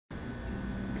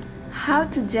How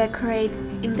to decorate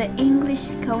in the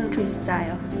English country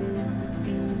style.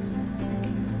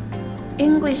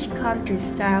 English country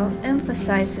style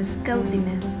emphasizes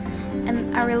coziness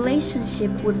and a relationship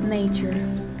with nature.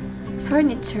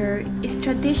 Furniture is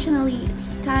traditionally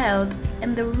styled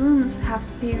and the rooms have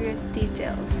period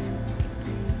details.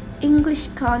 English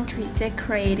country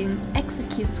decorating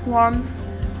executes warmth,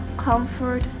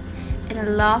 comfort, and a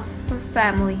love for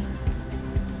family.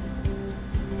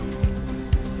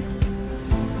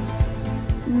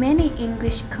 Many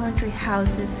English country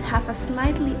houses have a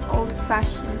slightly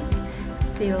old-fashioned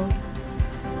feel.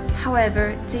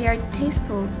 However, they are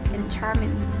tasteful and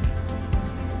charming.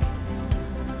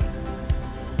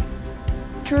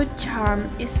 True charm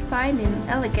is finding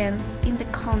elegance in the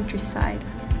countryside.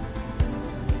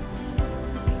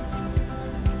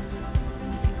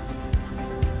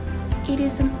 It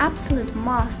is an absolute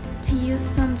must to use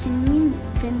some genuine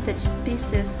vintage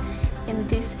pieces in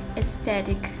this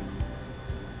aesthetic.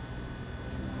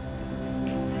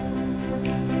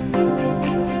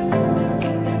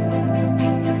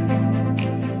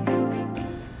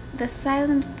 The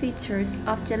silent features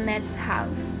of Jeanette's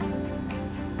house.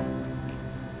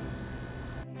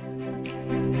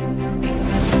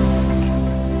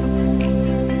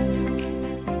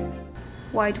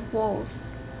 White walls.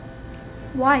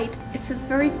 White is a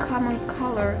very common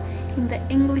color in the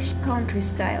English country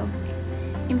style.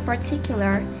 In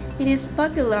particular, it is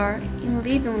popular in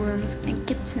living rooms and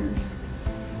kitchens.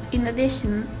 In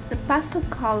addition, the pastel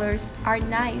colors are a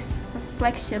nice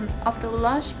reflection of the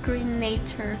lush green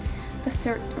nature that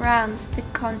surrounds the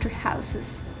country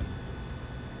houses.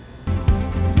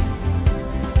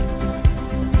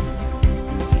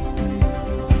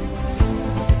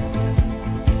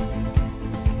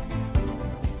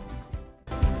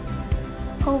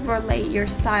 Overlay your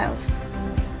styles.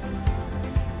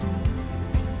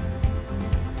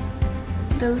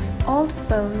 Those old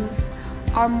bones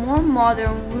are more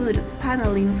modern wood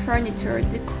paneling, furniture,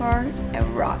 decor, and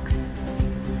rocks.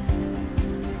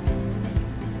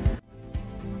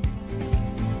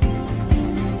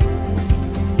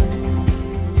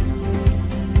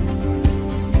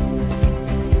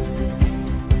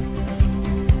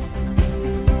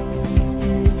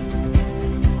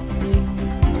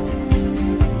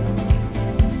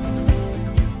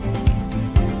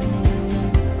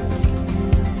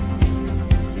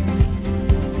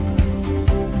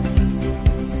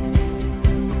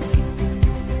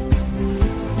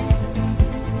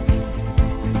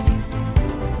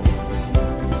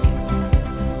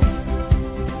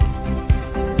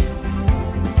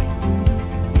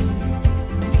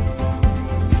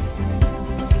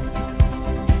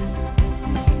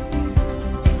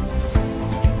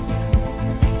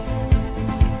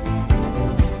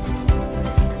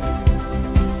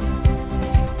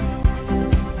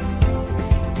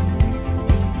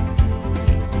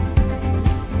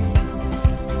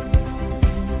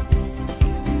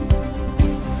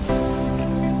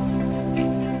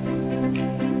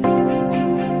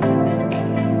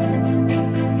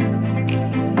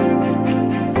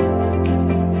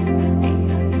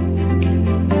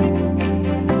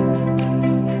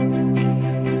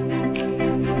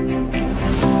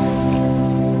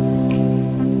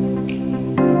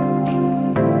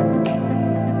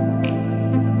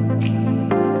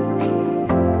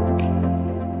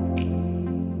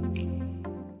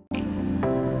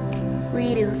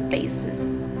 Reading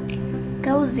spaces.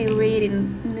 Cozy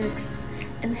reading nooks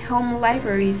and home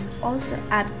libraries also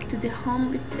add to the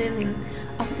homely feeling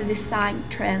of the design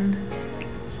trend.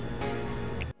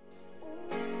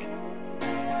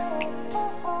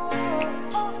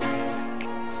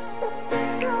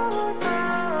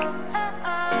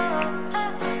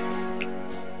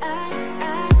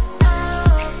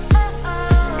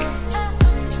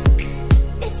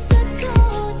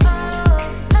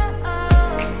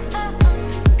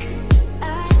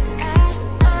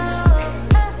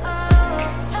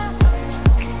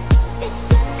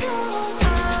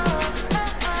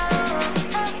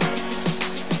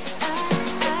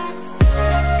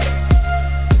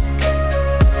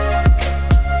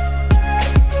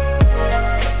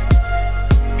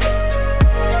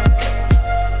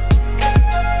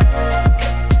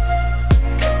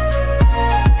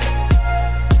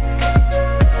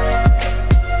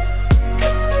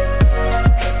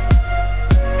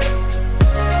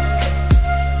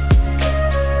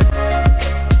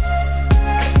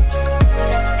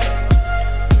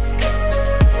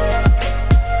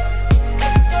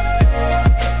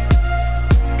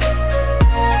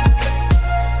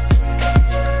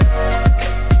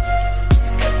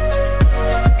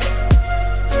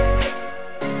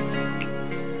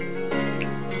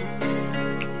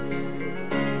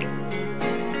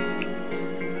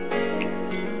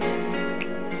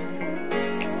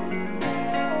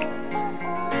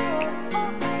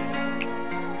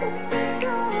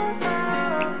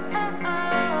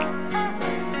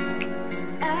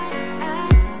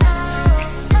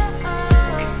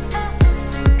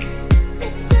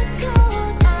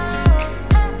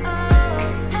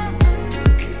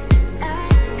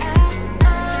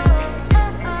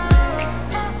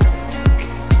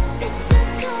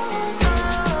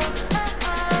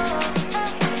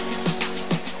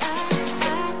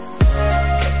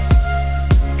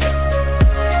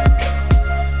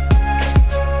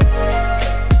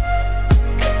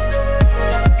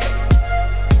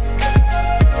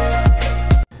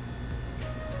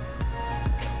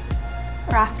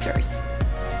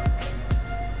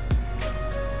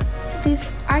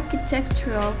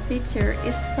 style feature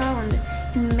is found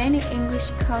in many English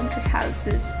country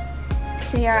houses.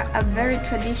 They are a very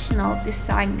traditional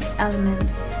design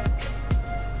element.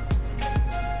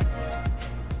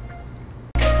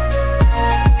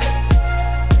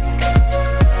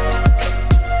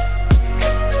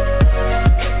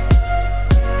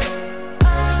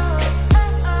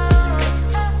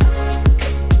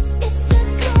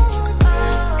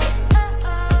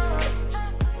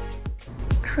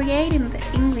 Creating the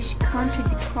English country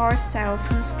decor style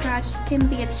from scratch can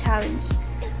be a challenge.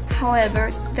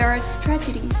 However, there are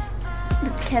strategies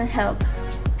that can help.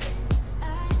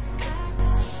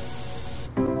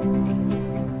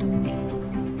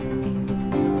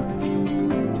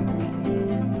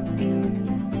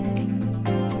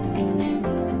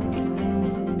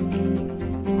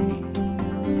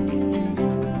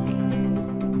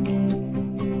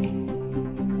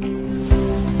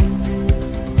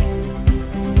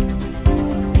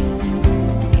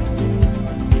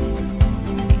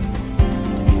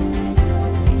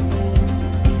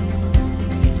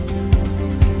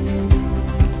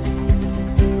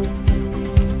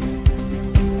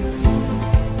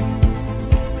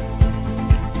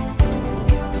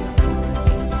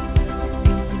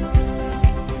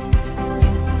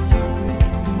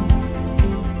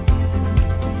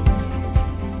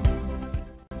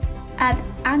 Add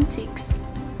antiques.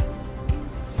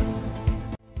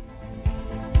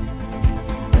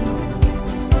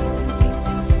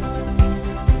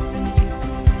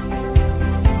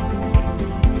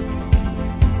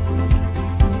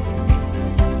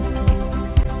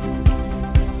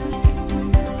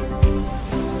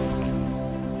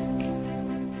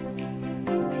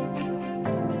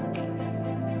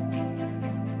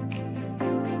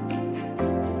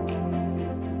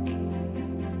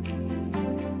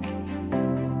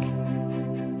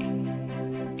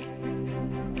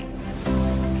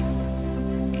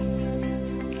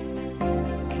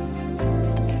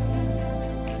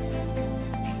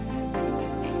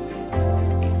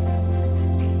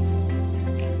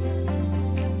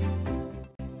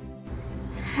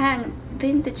 Hang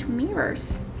vintage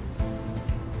mirrors.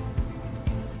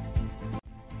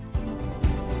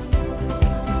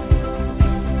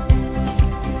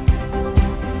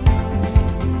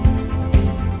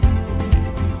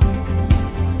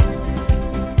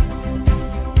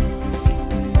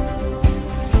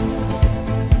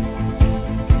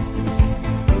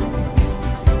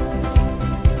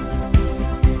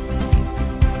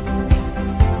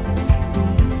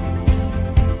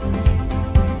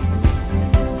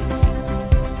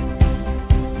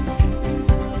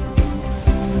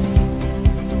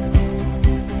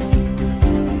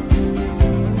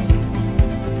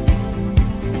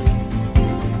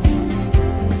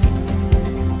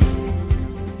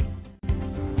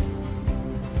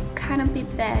 Canopy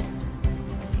bed.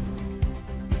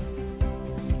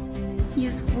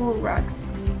 Use wool rugs.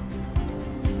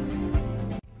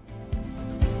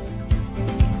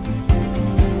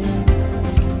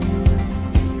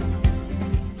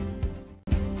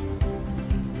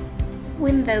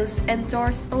 Windows and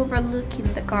doors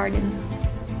overlooking the garden.